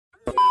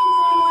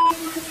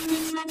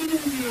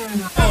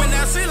Coming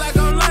out shit like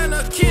I'm lying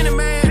up Kenny,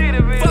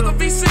 man. Fuck a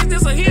V6,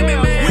 this a hit me,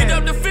 man. We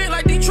up the fit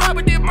like Detroit,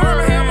 but did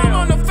Birmingham. I'm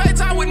on the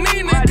FaceTime with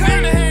Nina and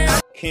Cunningham.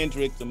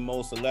 Kendrick, the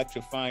most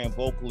electrifying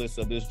vocalist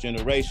of this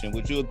generation.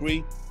 Would you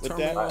agree with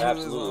that? I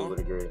absolutely would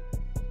agree.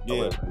 Yeah. I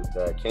would agree with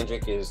that.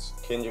 Kendrick is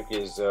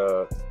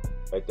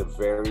at the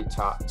very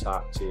top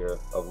tier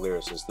of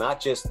lyricists, not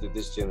just of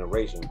this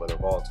generation, but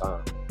of all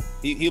time.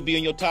 He'll be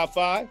in your top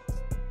 5?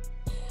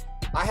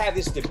 I have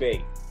this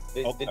debate.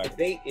 The Okay.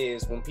 debate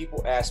is when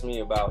people ask me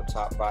about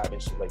top 5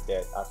 and shit like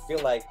that, I feel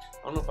like, I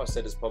don't know if I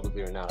said this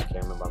publicly or not, I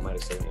can't remember, I might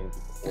have said it in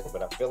before,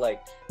 but I feel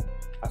like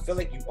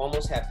you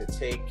almost have to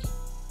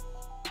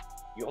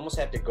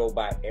go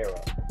by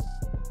era.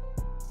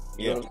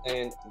 You know what I'm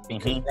saying?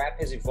 Because rap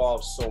has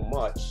evolved so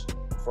much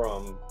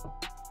from,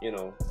 you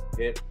know,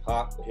 hip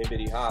hop,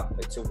 hippity hop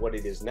to what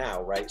it is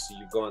now, right? So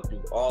you've gone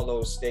through all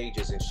those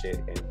stages and shit,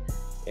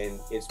 and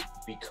it's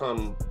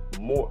become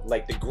more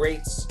like the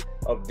greats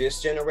of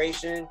this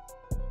generation,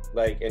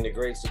 like, and the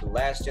greats of the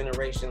last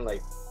generation,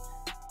 like,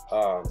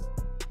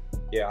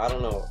 yeah, I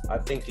don't know. I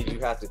think that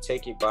you have to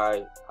take it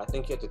by,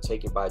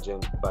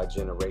 by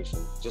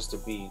generation, just to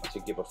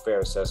give a fair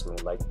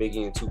assessment. Like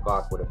Biggie and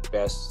Tupac were the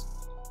best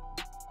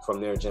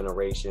from their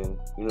generation.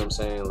 You know what I'm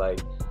saying?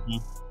 Like,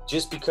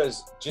 just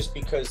because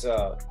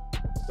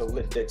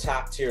the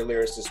top tier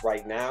lyricists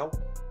right now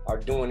are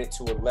doing it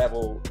to a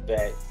level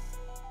that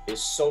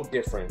is so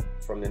different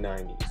from the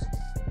 90s.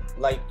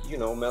 Like, you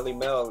know, Melly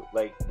Mel,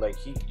 like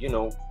he, you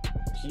know,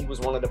 he was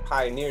one of the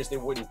pioneers. There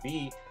wouldn't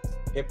be,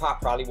 hip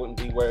hop probably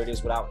wouldn't be where it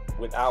is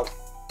without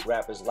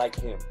rappers like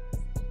him.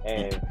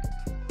 And,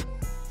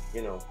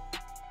 you know,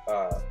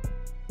 I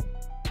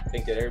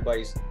think that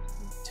everybody's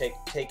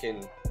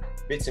taken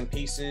bits and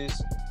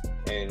pieces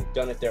and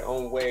done it their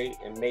own way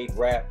and made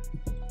rap,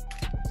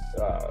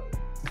 the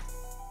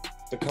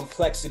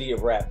complexity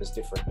of rap is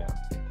different now.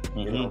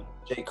 You know,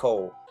 J.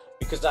 Cole,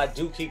 because I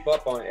do keep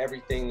up on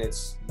everything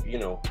that's, you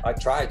know, I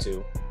try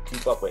to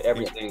keep up with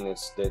everything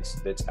that's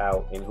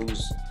out, and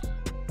who's,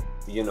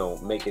 you know,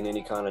 making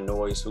any kind of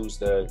noise, who's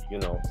the, you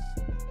know,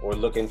 or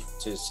looking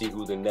to see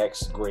who the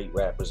next great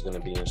rapper is gonna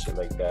be and shit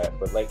like that.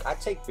 But like, I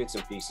take bits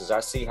and pieces. I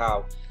see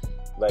how,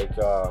 like,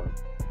 I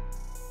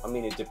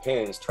mean, it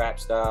depends. Trap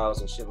styles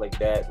and shit like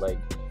that, like,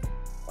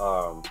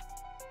 are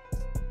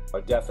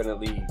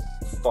definitely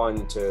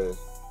fun to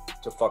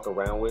fuck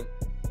around with,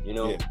 you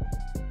know.